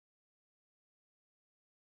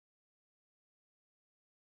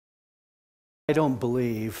I don't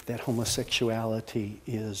believe that homosexuality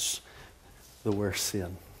is the worst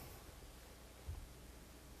sin.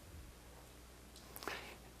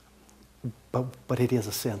 But it is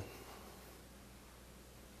a sin.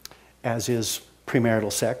 As is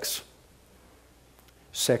premarital sex,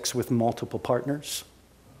 sex with multiple partners,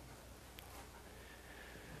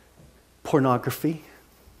 pornography,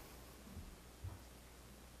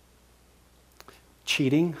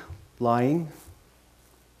 cheating, lying,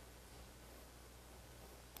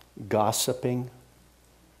 gossiping,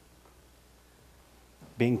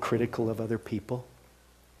 being critical of other people,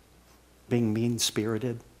 being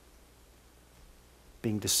mean-spirited,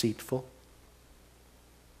 being deceitful.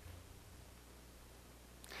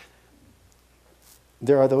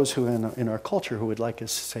 There are those who in our culture who would like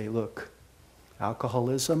us to say, look,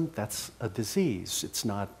 alcoholism, that's a disease. It's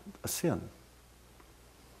not a sin.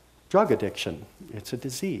 Drug addiction, it's a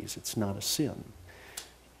disease. It's not a sin.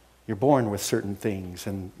 You're born with certain things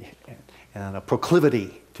and a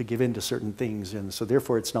proclivity to give in to certain things, and so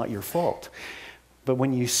therefore it's not your fault. But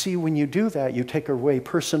when you do that, you take away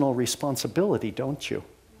personal responsibility, don't you?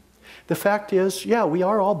 The fact is, yeah, we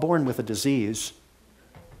are all born with a disease.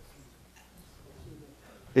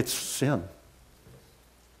 It's sin.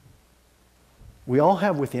 We all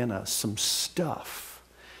have within us some stuff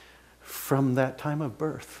from that time of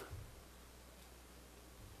birth.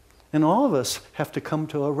 And all of us have to come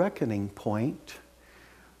to a reckoning point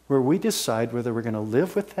where we decide whether we're going to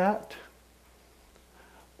live with that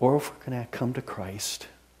or if we're going to come to Christ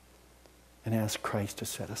and ask Christ to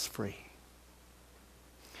set us free.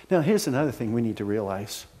 Now, here's another thing we need to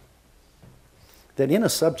realize. That in a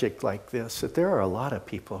subject like this, that there are a lot of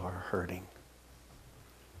people who are hurting.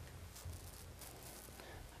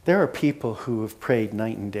 There are people who have prayed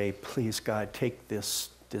night and day, please God, take this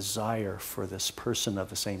desire for this person of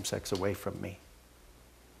the same sex away from me.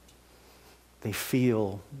 They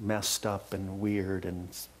feel messed up and weird and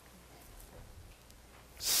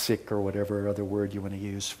sick or whatever other word you want to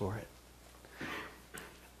use for it.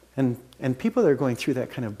 And people that are going through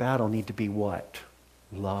that kind of battle need to be what?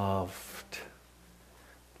 Loved.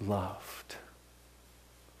 Loved.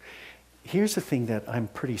 Here's the thing that I'm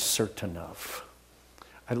pretty certain of.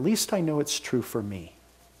 At least I know it's true for me.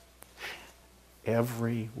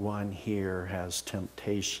 Everyone here has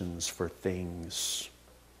temptations for things,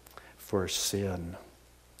 for sin,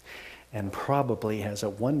 and probably has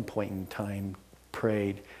at one point in time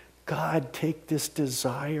prayed, God, take this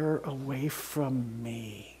desire away from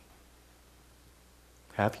me.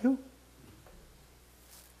 Have you?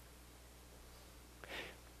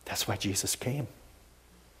 That's why Jesus came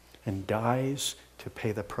and dies to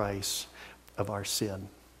pay the price of our sin.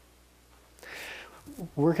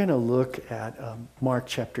 We're going to look at Mark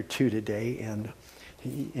chapter 2 today, and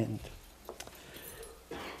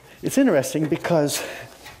it's interesting because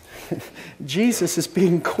Jesus is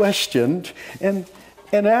being questioned, and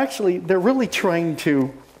actually they're really trying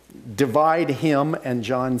to divide him and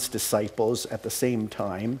John's disciples at the same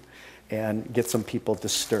time and get some people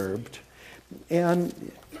disturbed.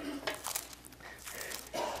 And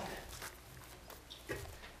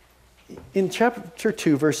in chapter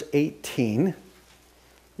 2, verse 18,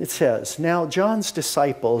 it says, now John's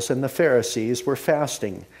disciples and the Pharisees were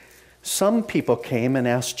fasting. Some people came and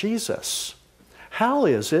asked Jesus, how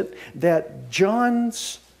is it that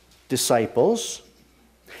John's disciples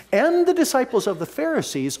and the disciples of the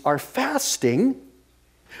Pharisees are fasting,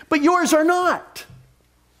 but yours are not?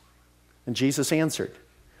 And Jesus answered,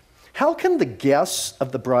 how can the guests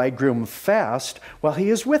of the bridegroom fast while he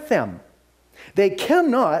is with them? They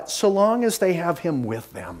cannot so long as they have him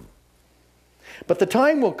with them. But the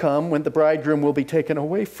time will come when the bridegroom will be taken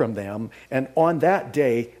away from them, and on that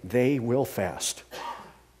day they will fast.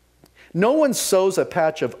 No one sews a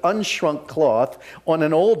patch of unshrunk cloth on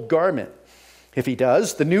an old garment. If he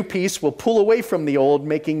does, the new piece will pull away from the old,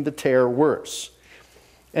 making the tear worse.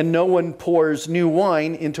 And no one pours new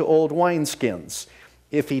wine into old wineskins.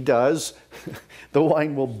 If he does, the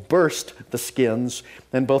wine will burst the skins,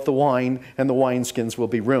 and both the wine and the wineskins will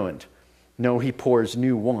be ruined. No, he pours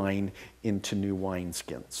new wine into new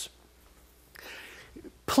wineskins.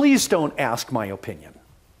 Please don't ask my opinion.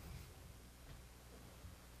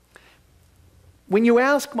 When you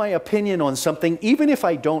ask my opinion on something, even if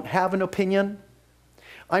I don't have an opinion,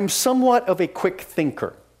 I'm somewhat of a quick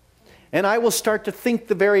thinker. And I will start to think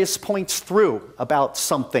the various points through about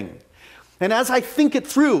something. And as I think it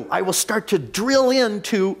through, I will start to drill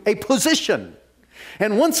into a position.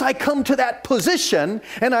 And once I come to that position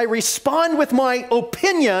and I respond with my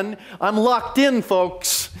opinion, I'm locked in,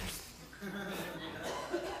 folks.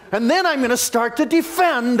 And then I'm going to start to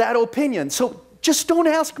defend that opinion. So just don't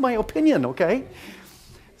ask my opinion, okay?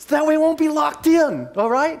 So that way I won't be locked in, all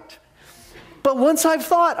right? But once I've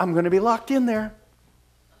thought, I'm going to be locked in there.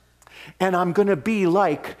 And I'm going to be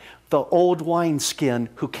like the old wineskin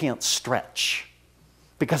who can't stretch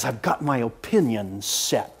because I've got my opinion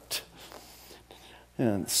set.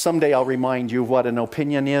 And someday I'll remind you what an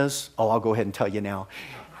opinion is. Oh, I'll go ahead and tell you now.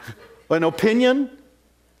 An opinion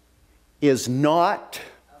is not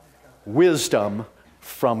wisdom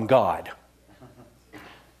from God.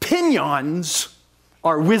 Opinions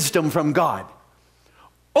are wisdom from God.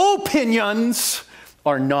 Opinions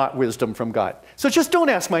are not wisdom from God. So just don't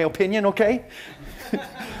ask my opinion, okay?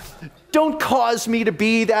 Don't cause me to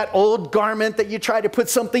be that old garment that you try to put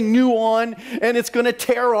something new on and it's going to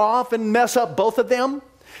tear off and mess up both of them.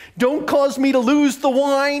 Don't cause me to lose the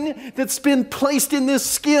wine that's been placed in this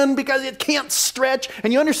skin because it can't stretch.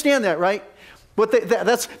 And you understand that, right? What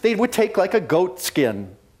they would take like a goat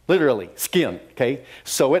skin, literally, skin, okay?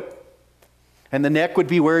 Sew it. And the neck would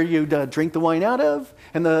be where you'd drink the wine out of.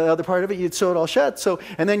 And the other part of it, you'd sew it all shut.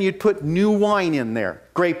 And then you'd put new wine in there,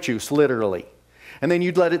 grape juice, literally. And then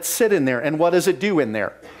you'd let it sit in there. And what does it do in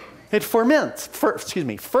there? It ferments,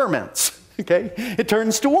 okay? It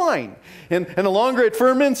turns to wine. And the longer it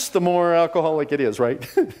ferments, the more alcoholic it is, right?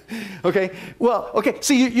 Okay, well, okay,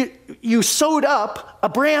 so you sewed up a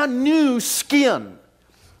brand new skin.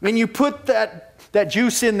 And you put that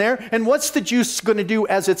juice in there. And what's the juice going to do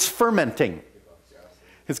as it's fermenting?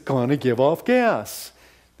 It's going to give off gas.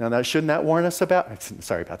 Now, shouldn't that warn us about?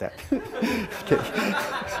 Sorry about that.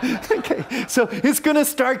 Okay, so it's going to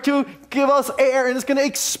start to give us air and it's going to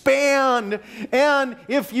expand. And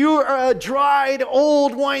if you are a dried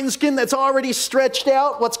old wineskin that's already stretched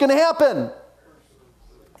out, what's going to happen?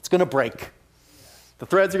 It's going to break. The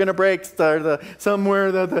threads are going to break.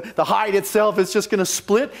 Somewhere the hide itself is just going to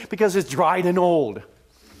split because it's dried and old.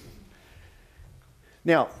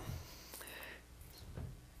 Now,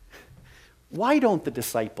 why don't the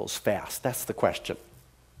disciples fast? That's the question.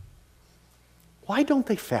 Why don't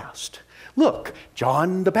they fast? Look,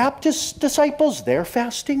 John the Baptist's disciples, they're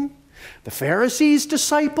fasting. The Pharisees'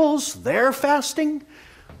 disciples, they're fasting.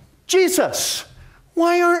 Jesus,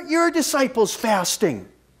 why aren't your disciples fasting?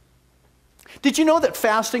 Did you know that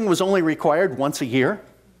fasting was only required once a year?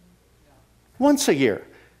 Once a year.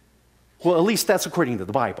 Well, at least that's according to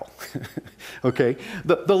the Bible. Okay?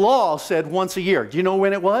 The law said once a year. Do you know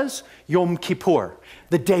when it was? Yom Kippur,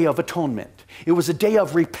 the Day of Atonement. It was a day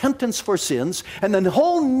of repentance for sins, and then the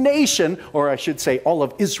whole nation, or I should say all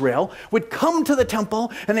of Israel, would come to the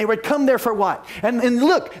temple, and they would come there for what? And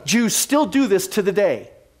look, Jews still do this to the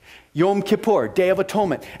day. Yom Kippur, Day of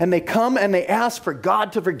Atonement. And they come and they ask for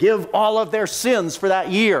God to forgive all of their sins for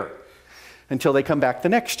that year, until they come back the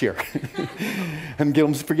next year and give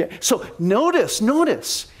them to forget. So notice,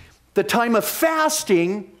 the time of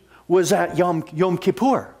fasting was at Yom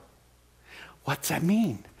Kippur. What's that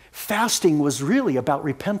mean? Fasting was really about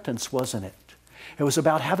repentance, wasn't it? It was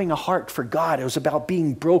about having a heart for God. It was about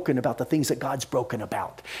being broken about the things that God's broken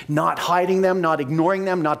about. Not hiding them, not ignoring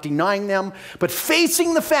them, not denying them, but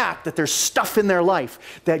facing the fact that there's stuff in their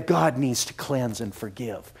life that God needs to cleanse and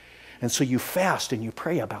forgive. And so you fast and you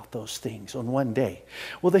pray about those things on one day.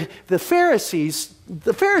 Well, the Pharisees,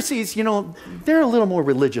 you know, they're a little more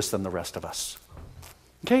religious than the rest of us.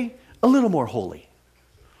 Okay? A little more holy.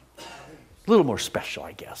 A little more special,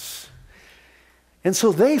 I guess. And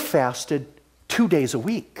so they fasted 2 days a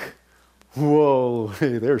week. Whoa,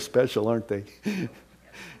 hey, they're special, aren't they?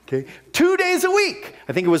 Okay? 2 days a week.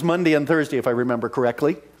 I think it was Monday and Thursday, if I remember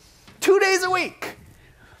correctly. 2 days a week.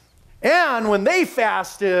 And when they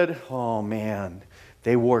fasted, oh man,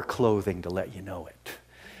 they wore clothing to let you know it.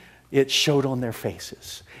 It showed on their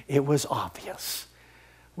faces. It was obvious.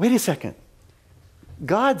 Wait a second.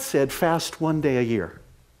 God said fast 1 day a year.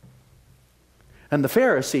 And the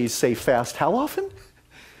Pharisees say fast how often?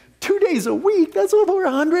 2 days a week. That's over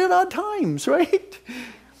 100 odd times, right?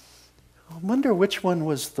 I wonder which one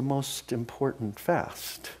was the most important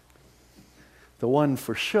fast. The one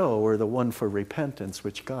for show or the one for repentance,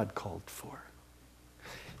 which God called for.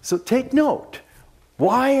 So take note.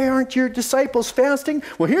 Why aren't your disciples fasting?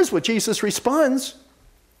 Well, here's what Jesus responds.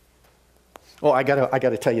 Oh, I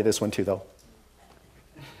gotta tell you this one too, though.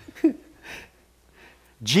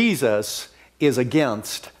 Jesus is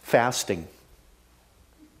against fasting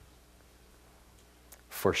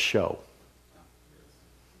for show.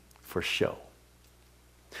 For show.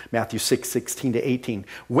 Matthew 6:16-18.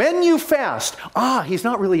 When you fast, he's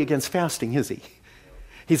not really against fasting, is he?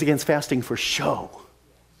 He's against fasting for show.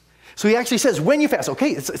 So he actually says, when you fast,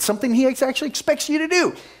 okay, it's something he actually expects you to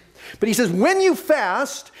do. But he says, when you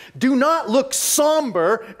fast, do not look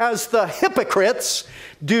somber as the hypocrites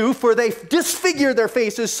do, for they disfigure their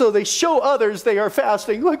faces so they show others they are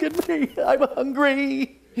fasting. Look at me, I'm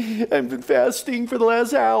hungry. I've been fasting for the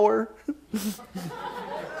last hour.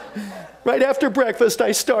 Right after breakfast,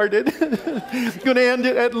 I started. Going to end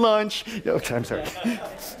it at lunch. No, I'm sorry.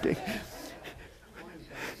 Okay.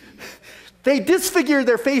 They disfigure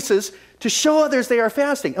their faces to show others they are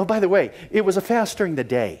fasting. Oh, by the way, it was a fast during the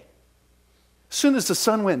day. As soon as the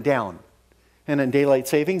sun went down, and in daylight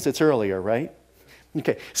savings, it's earlier, right?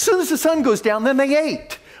 Okay. As soon as the sun goes down, then they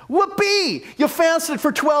ate. Whoopee! You fasted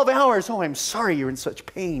for 12 hours. Oh, I'm sorry you're in such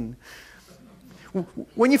pain.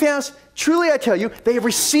 When you fast, truly I tell you, they have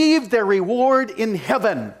received their reward in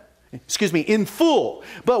heaven. In full.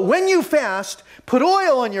 But when you fast, put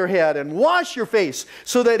oil on your head and wash your face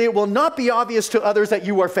so that it will not be obvious to others that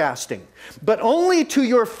you are fasting, but only to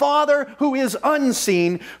your Father who is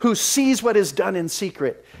unseen, who sees what is done in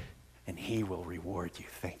secret, and he will reward you.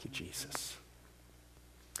 Thank you, Jesus.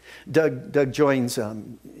 Doug joins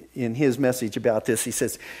in his message about this. He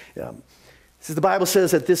says, the Bible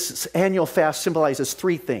says that this annual fast symbolizes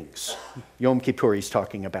three things. Yom Kippur he's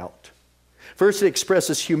talking about. First, it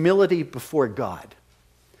expresses humility before God.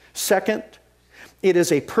 Second, it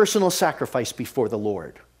is a personal sacrifice before the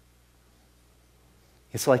Lord.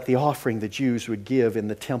 It's like the offering the Jews would give in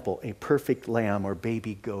the temple, a perfect lamb or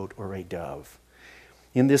baby goat or a dove.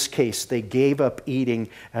 In this case, they gave up eating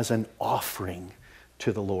as an offering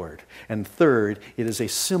to the Lord. And third, it is a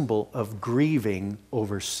symbol of grieving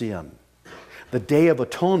over sin. The Day of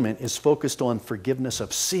Atonement is focused on forgiveness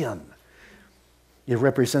of sin. It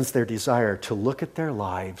represents their desire to look at their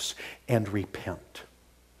lives and repent.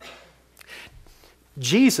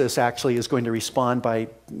 Jesus actually is going to respond by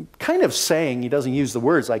kind of saying, he doesn't use the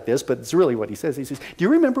words like this, but it's really what he says. He says, do you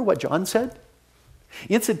remember what John said?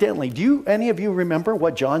 Incidentally, do any of you remember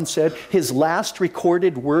what John said, his last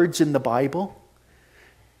recorded words in the Bible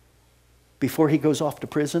before he goes off to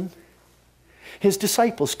prison? His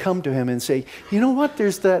disciples come to him and say, you know what,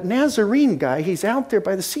 there's that Nazarene guy, he's out there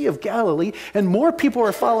by the Sea of Galilee, and more people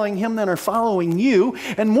are following him than are following you,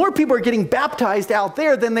 and more people are getting baptized out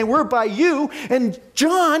there than they were by you, and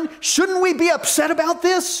John, shouldn't we be upset about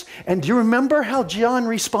this? And do you remember how John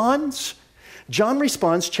responds? John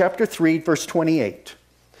responds, chapter 3, verse 28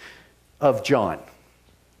 of John.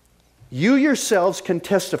 You yourselves can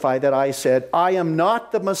testify that I said, I am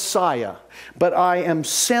not the Messiah, but I am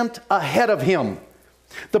sent ahead of him.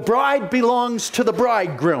 The bride belongs to the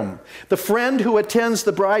bridegroom. The friend who attends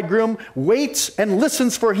the bridegroom waits and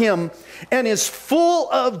listens for him and is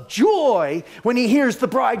full of joy when he hears the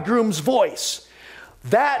bridegroom's voice.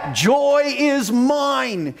 That joy is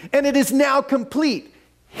mine, and it is now complete.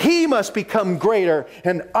 He must become greater,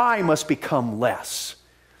 and I must become less.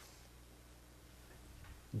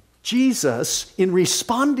 Jesus, in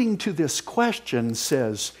responding to this question,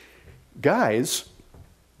 says, guys,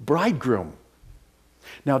 bridegroom.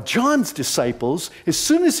 Now, John's disciples, as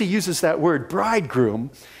soon as he uses that word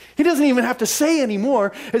bridegroom, he doesn't even have to say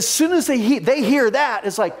anymore. As soon as they hear that,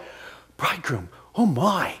 it's like, bridegroom, oh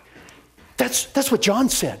my. That's what John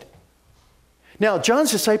said. Now,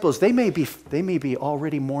 John's disciples, they may be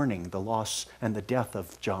already mourning the loss and the death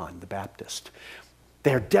of John the Baptist.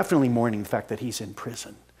 They're definitely mourning the fact that he's in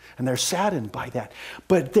prison. And they're saddened by that.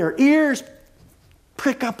 But their ears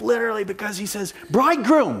prick up literally because he says,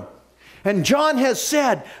 bridegroom. And John has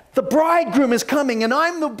said, the bridegroom is coming, and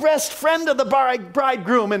I'm the best friend of the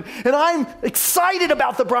bridegroom, and I'm excited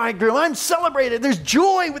about the bridegroom. I'm celebrated. There's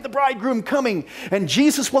joy with the bridegroom coming. And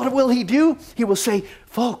Jesus, what will he do? He will say,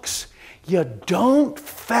 folks, you don't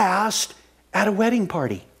fast at a wedding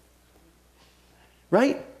party.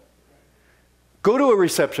 Right? Go to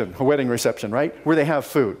a wedding reception, right? Where they have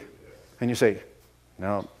food. And you say,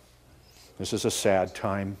 no, this is a sad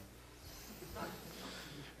time.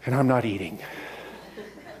 And I'm not eating.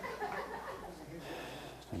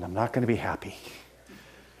 And I'm not going to be happy.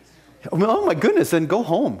 Oh my goodness, then go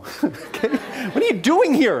home. Okay? What are you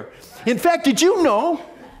doing here? In fact, did you know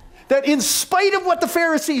that in spite of what the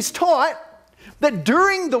Pharisees taught, that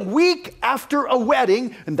during the week after a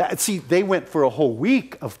wedding, and they went for a whole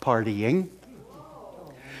week of partying.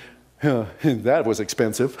 That was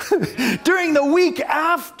expensive. During the week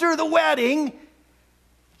after the wedding,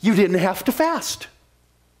 you didn't have to fast.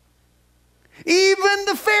 Even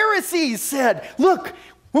the Pharisees said, look,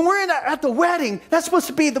 when we're at the wedding, that's supposed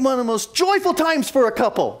to be one of the most joyful times for a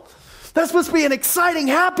couple. That's supposed to be an exciting,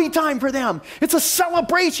 happy time for them. It's a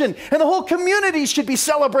celebration, and the whole community should be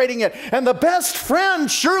celebrating it. And the best friend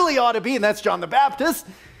surely ought to be, and that's John the Baptist,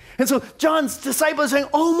 And so John's disciples are saying,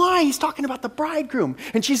 oh my, he's talking about the bridegroom.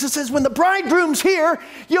 And Jesus says, when the bridegroom's here,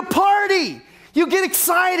 you party. You get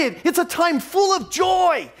excited. It's a time full of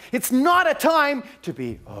joy. It's not a time to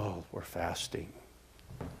be, oh, we're fasting.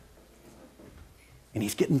 And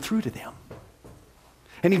he's getting through to them.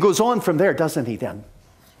 And he goes on from there, doesn't he then?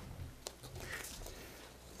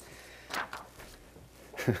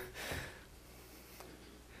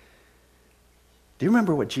 Do you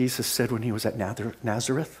remember what Jesus said when he was at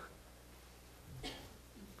Nazareth?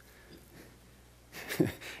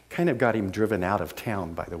 Kind of got him driven out of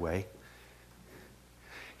town, by the way.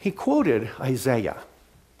 He quoted Isaiah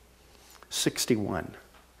 61.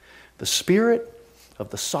 The Spirit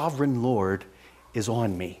of the sovereign Lord is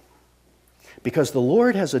on me, because the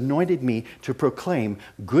Lord has anointed me to proclaim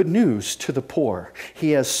good news to the poor.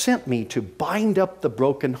 He has sent me to bind up the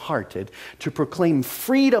brokenhearted, to proclaim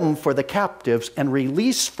freedom for the captives and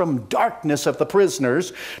release from darkness of the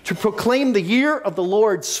prisoners, to proclaim the year of the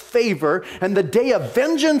Lord's favor and the day of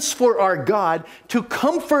vengeance for our God, to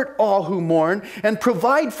comfort all who mourn and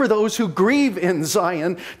provide for those who grieve in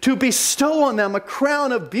Zion, to bestow on them a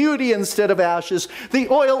crown of beauty instead of ashes, the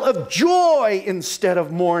oil of joy instead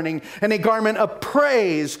of mourning, and a garment of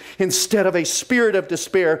praise instead of a spirit of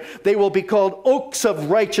despair. They will be called oaks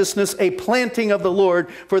of righteousness, a planting of the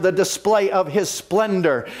Lord for the display of his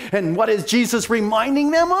splendor. And what is Jesus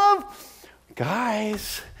reminding them of?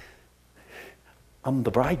 Guys, I'm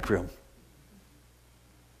the bridegroom.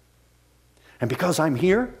 And because I'm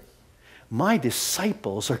here, my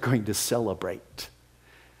disciples are going to celebrate.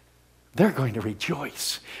 They're going to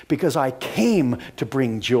rejoice because I came to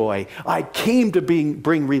bring joy. I came to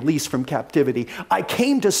bring release from captivity. I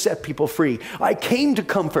came to set people free. I came to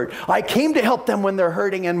comfort. I came to help them when they're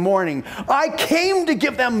hurting and mourning. I came to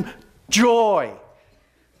give them joy.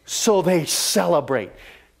 So they celebrate.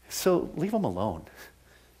 So leave them alone.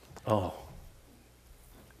 Oh,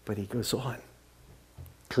 but he goes on.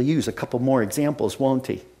 He'll use a couple more examples, won't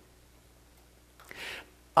he?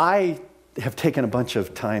 I have taken a bunch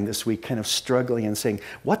of time this week kind of struggling and saying,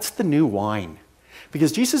 what's the new wine?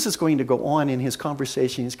 Because Jesus is going to go on in his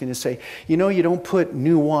conversation. He's going to say, you know, you don't put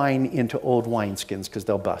new wine into old wineskins because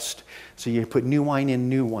they'll bust. So you put new wine in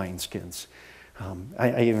new wineskins.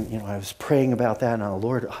 I was praying about that, and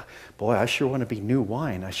Lord, boy, I sure want to be new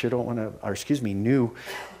wine. I sure don't want to, I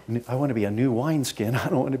want to be a new wineskin. I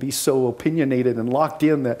don't want to be so opinionated and locked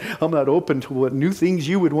in that I'm not open to what new things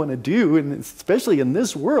you would want to do, and especially in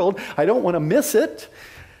this world, I don't want to miss it.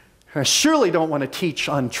 I surely don't want to teach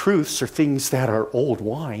untruths or things that are old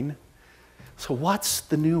wine. So what's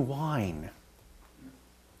the new wine?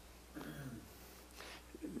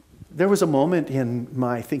 There was a moment in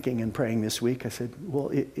my thinking and praying this week, I said, well,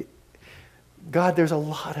 God, there's a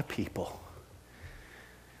lot of people.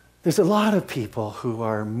 There's a lot of people who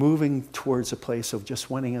are moving towards a place of just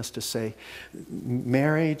wanting us to say,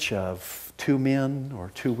 marriage of two men or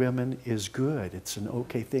two women is good. It's an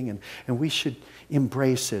okay thing, and we should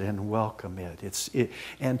embrace it and welcome it.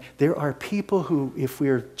 And there are people who, if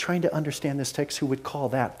we're trying to understand this text, who would call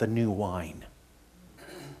that the new wine.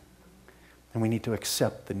 And we need to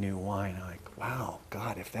accept the new wine. I'm like, wow,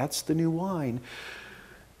 God, if that's the new wine,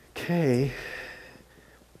 okay.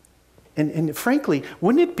 And frankly,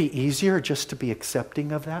 wouldn't it be easier just to be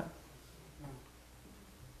accepting of that?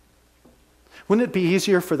 Wouldn't it be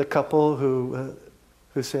easier for the couple who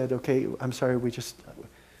said, okay, I'm sorry, we just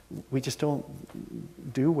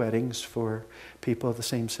don't do weddings for people of the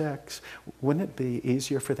same sex? Wouldn't it be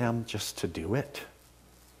easier for them just to do it?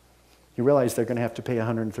 You realize they're going to have to pay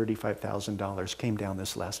 $135,000, came down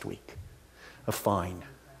this last week, a fine.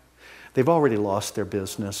 They've already lost their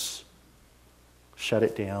business, shut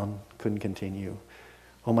it down, couldn't continue.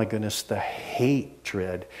 Oh my goodness, the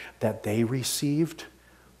hatred that they received.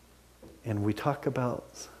 And we talk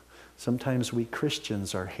about, sometimes we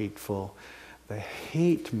Christians are hateful. The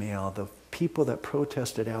hate mail, the people that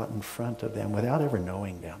protested out in front of them without ever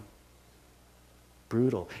knowing them.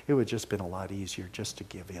 Brutal. It would have just been a lot easier just to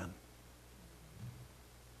give in.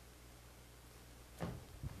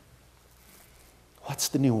 What's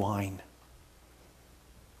the new wine?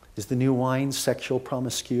 Is the new wine sexual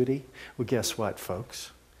promiscuity? Well, guess what,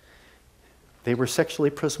 folks? They were sexually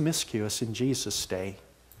promiscuous in Jesus' day,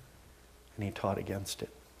 and he taught against it.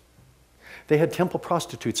 They had temple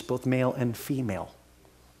prostitutes, both male and female,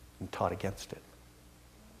 and taught against it.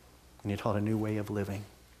 And he taught a new way of living,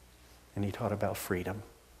 and he taught about freedom.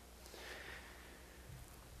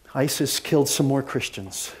 ISIS killed some more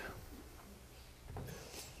Christians.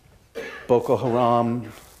 Boko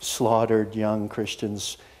Haram slaughtered young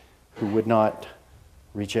Christians who would not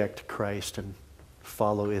reject Christ and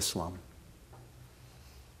follow Islam.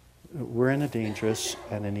 We're in a dangerous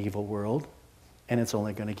and an evil world, and it's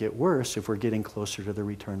only going to get worse if we're getting closer to the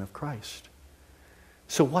return of Christ.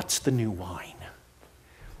 So what's the new wine?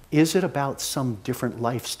 Is it about some different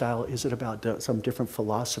lifestyle? Is it about some different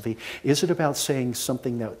philosophy? Is it about saying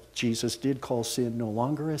something that Jesus did call sin no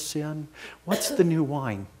longer a sin? What's the new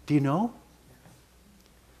wine? Do you know?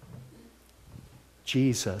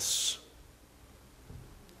 Jesus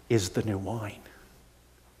is the new wine.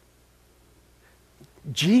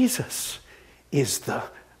 Jesus is the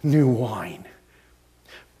new wine.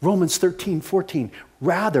 Romans 13:14.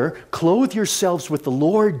 Rather, clothe yourselves with the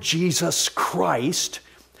Lord Jesus Christ,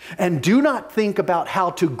 and do not think about how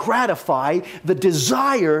to gratify the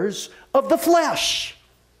desires of the flesh.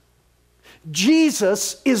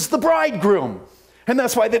 Jesus is the bridegroom. And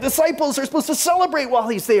that's why the disciples are supposed to celebrate while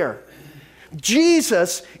he's there.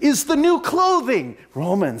 Jesus is the new clothing.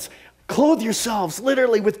 Romans, clothe yourselves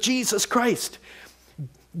literally with Jesus Christ.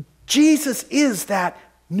 Jesus is that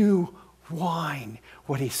new wine.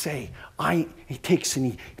 What did he say? He takes and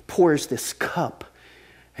he pours this cup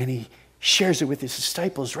and he shares it with his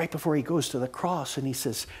disciples right before he goes to the cross. And he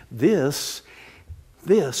says, this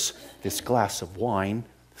glass of wine,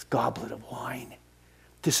 this goblet of wine,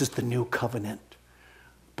 this is the new covenant,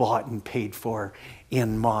 bought and paid for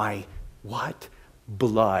in my what?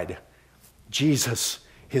 Blood. Jesus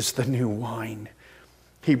is the new wine.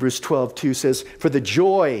 Hebrews 12:2 says, for the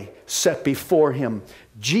joy set before him,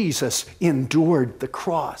 Jesus endured the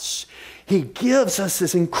cross. He gives us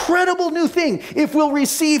this incredible new thing if we'll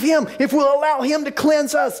receive him, if we'll allow him to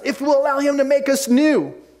cleanse us, if we'll allow him to make us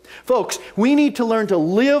new. Folks, we need to learn to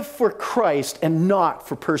live for Christ and not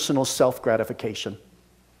for personal self-gratification.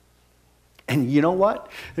 And you know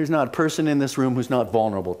what? There's not a person in this room who's not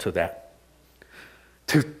vulnerable to that.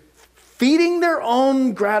 To feeding their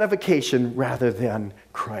own gratification rather than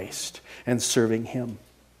Christ and serving him.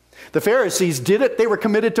 The Pharisees did it. They were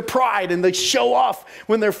committed to pride and they show off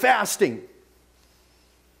when they're fasting.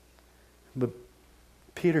 But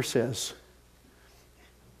Peter says,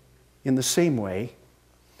 in the same way,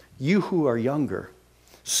 you who are younger,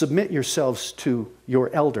 submit yourselves to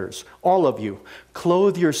your elders. All of you,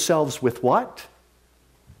 clothe yourselves with what?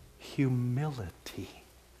 Humility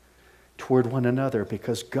toward one another,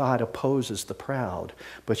 because God opposes the proud,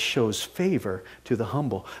 but shows favor to the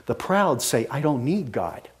humble. The proud say, I don't need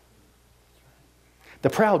God.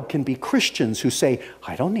 The proud can be Christians who say,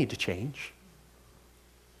 I don't need to change.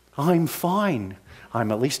 I'm fine.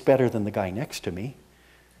 I'm at least better than the guy next to me.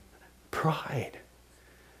 Pride.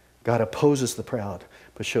 God opposes the proud,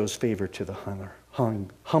 but shows favor to the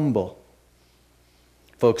humble.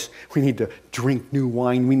 Folks, we need to drink new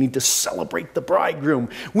wine. We need to celebrate the bridegroom.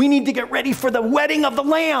 We need to get ready for the wedding of the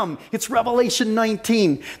Lamb. It's Revelation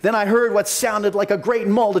 19. Then I heard what sounded like a great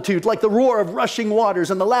multitude, like the roar of rushing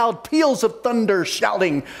waters and the loud peals of thunder,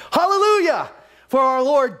 shouting, Hallelujah! For our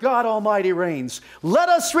Lord God Almighty reigns. Let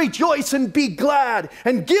us rejoice and be glad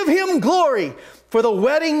and give him glory. For the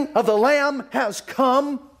wedding of the Lamb has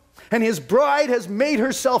come, and his bride has made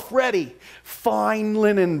herself ready. Fine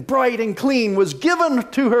linen, bright and clean, was given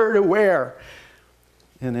to her to wear.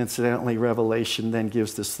 And incidentally, Revelation then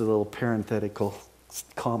gives this little parenthetical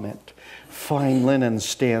comment. Fine linen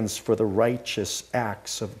stands for the righteous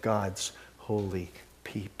acts of God's holy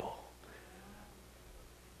people.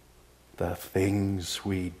 The things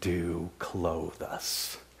we do clothe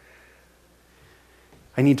us.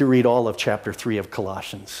 I need to read all of chapter 3 of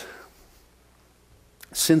Colossians.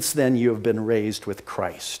 Since then you have been raised with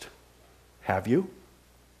Christ. Have you?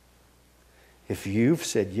 If you've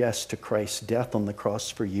said yes to Christ's death on the cross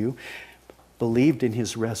for you, believed in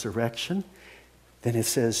his resurrection, then it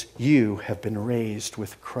says you have been raised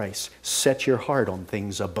with Christ. Set your heart on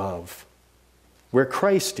things above, where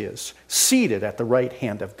Christ is, seated at the right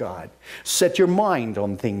hand of God. Set your mind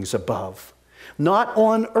on things above, not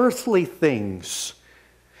on earthly things.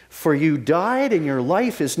 For you died, and your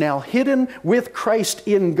life is now hidden with Christ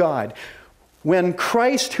in God. When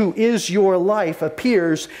Christ, who is your life,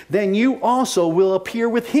 appears, then you also will appear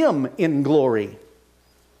with him in glory.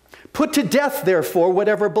 Put to death, therefore,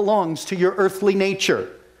 whatever belongs to your earthly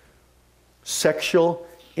nature: sexual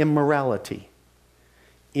immorality,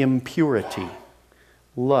 impurity,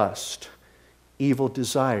 lust, evil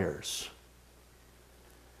desires,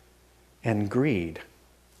 and greed,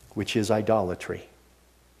 which is idolatry.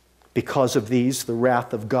 Because of these, the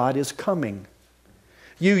wrath of God is coming.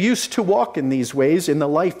 You used to walk in these ways in the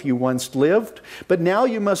life you once lived, but now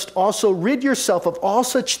you must also rid yourself of all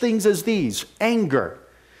such things as these. Anger.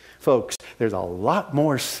 Folks, there's a lot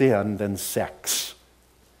more sin than sex.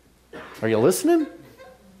 Are you listening?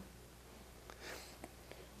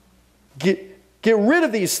 Get rid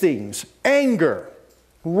of these things: anger,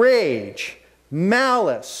 rage,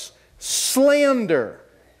 malice, slander.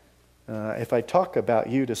 If I talk about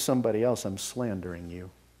you to somebody else, I'm slandering you.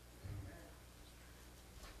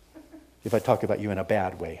 If I talk about you in a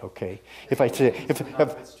bad way, okay? If I say, if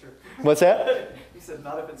it's true. What's that? He said,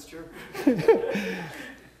 not if it's true.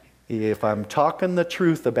 If I'm talking the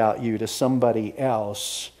truth about you to somebody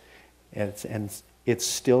else, and it's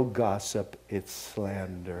still gossip, it's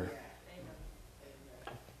slander.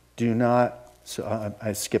 Do not, so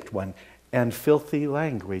I skipped one, and filthy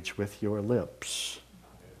language with your lips.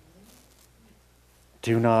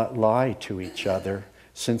 Do not lie to each other,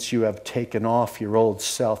 since you have taken off your old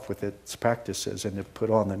self with its practices and have put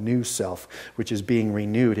on the new self, which is being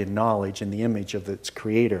renewed in knowledge in the image of its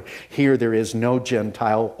Creator. Here there is no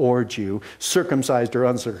Gentile or Jew, circumcised or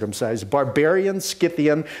uncircumcised, barbarian,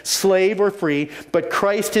 Scythian, slave or free, but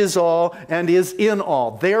Christ is all and is in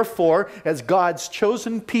all. Therefore, as God's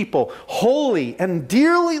chosen people, holy and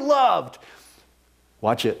dearly loved,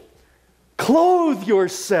 watch it, clothe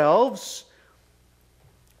yourselves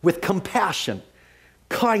with compassion,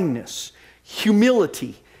 kindness,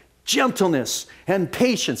 humility, gentleness, and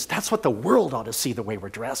patience. That's what the world ought to see the way we're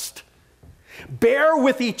dressed. Bear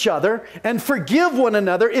with each other and forgive one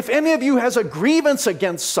another if any of you has a grievance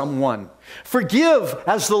against someone. Forgive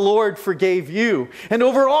as the Lord forgave you. And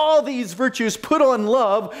over all these virtues put on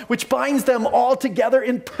love, which binds them all together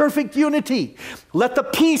in perfect unity. Let the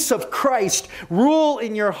peace of Christ rule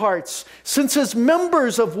in your hearts, since as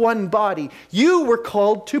members of one body you were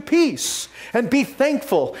called to peace. And be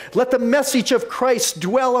thankful. Let the message of Christ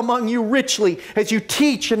dwell among you richly as you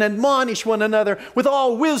teach and admonish one another with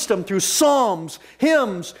all wisdom through psalms,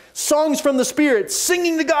 hymns, songs from the Spirit,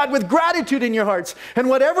 singing to God with gratitude in your hearts. And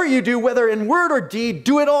whatever you do, whether in word or deed,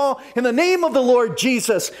 do it all in the name of the Lord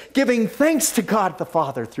Jesus, giving thanks to God the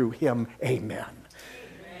Father through Him. Amen.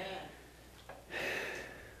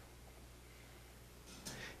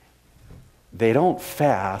 They don't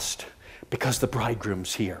fast because the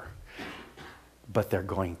bridegroom's here, but they're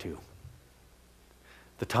going to.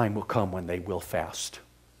 The time will come when they will fast.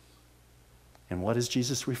 And what is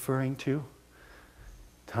Jesus referring to?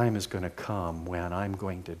 Time is going to come when I'm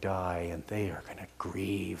going to die and they are going to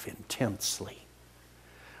grieve intensely.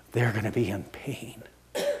 They're going to be in pain.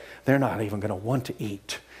 They're not even going to want to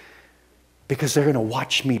eat because they're going to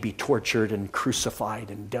watch me be tortured and crucified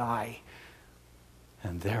and die.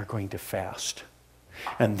 And they're going to fast.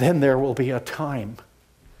 And then there will be a time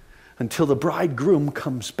until the bridegroom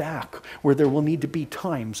comes back where there will need to be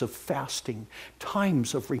times of fasting,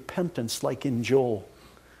 times of repentance like in Joel,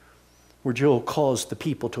 where Joel calls the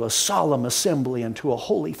people to a solemn assembly and to a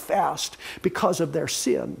holy fast because of their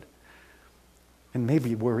sin. And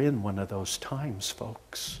maybe we're in one of those times,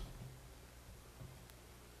 folks.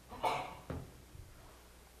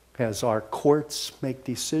 As our courts make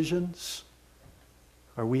decisions,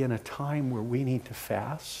 are we in a time where we need to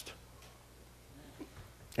fast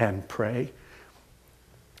and pray?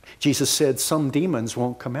 Jesus said some demons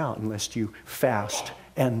won't come out unless you fast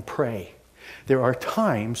and pray. There are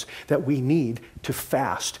times that we need to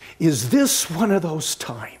fast. Is this one of those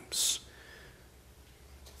times?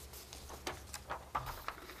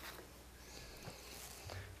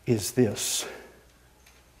 Is this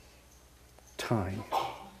time?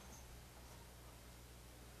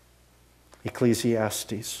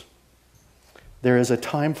 Ecclesiastes. There is a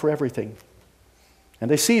time for everything, and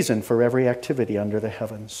a season for every activity under the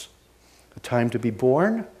heavens. A time to be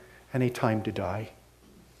born and a time to die.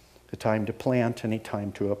 A time to plant and a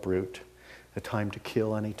time to uproot. A time to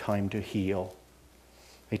kill and a time to heal.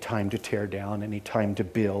 A time to tear down and a time to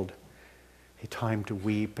build. A time to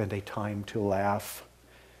weep and a time to laugh.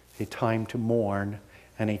 A time to mourn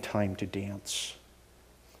and a time to dance.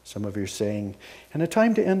 Some of you are saying, and a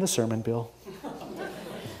time to end the sermon, Bill.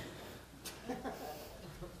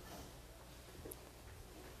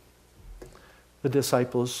 The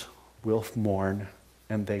disciples will mourn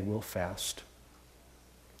and they will fast.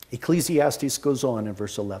 Ecclesiastes goes on in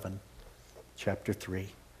verse 11, chapter 3.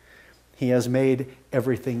 He has made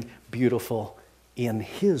everything beautiful in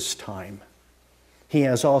His time. He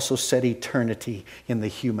has also set eternity in the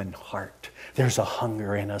human heart. There's a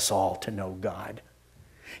hunger in us all to know God.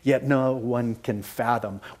 Yet no one can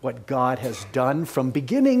fathom what God has done from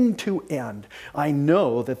beginning to end. I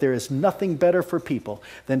know that there is nothing better for people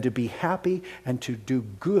than to be happy and to do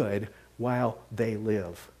good while they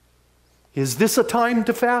live. Is this a time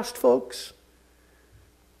to fast, folks?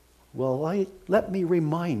 Well, let me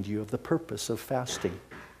remind you of the purpose of fasting.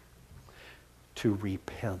 To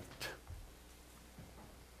repent.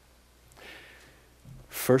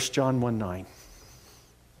 1 John 1:9.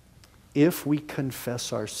 If we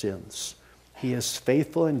confess our sins, He is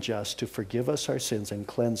faithful and just to forgive us our sins and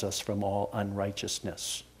cleanse us from all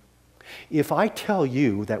unrighteousness. If I tell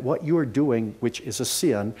you that what you are doing, which is a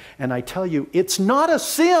sin, and I tell you it's not a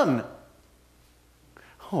sin,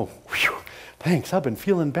 oh, whew, thanks, I've been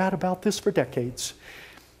feeling bad about this for decades.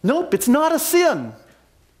 Nope, it's not a sin.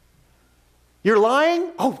 You're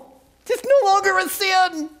lying? Oh, it's no longer a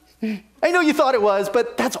sin. I know you thought it was,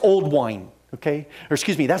 but that's old wine, okay? Or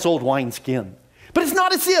excuse me, that's old wineskin. But it's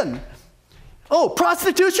not a sin. Oh,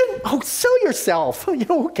 prostitution? Oh, sell yourself.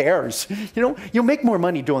 Who cares? You'll make more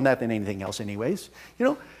money doing that than anything else anyways.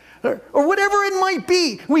 Or whatever it might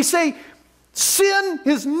be. We say, sin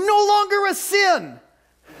is no longer a sin.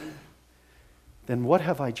 Then what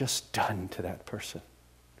have I just done to that person?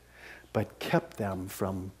 But kept them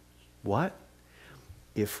from what?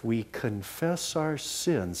 If we confess our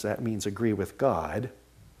sins, that means agree with God.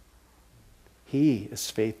 He is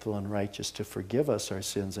faithful and righteous to forgive us our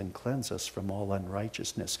sins and cleanse us from all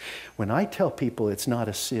unrighteousness. When I tell people it's not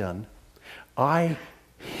a sin, I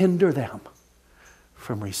hinder them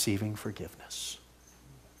from receiving forgiveness.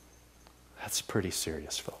 That's pretty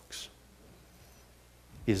serious, folks.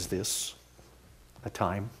 Is this a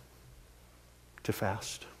time to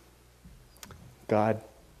fast? God,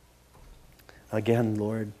 again,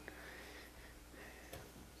 Lord,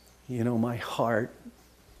 my heart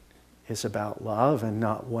is about love and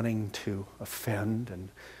not wanting to offend and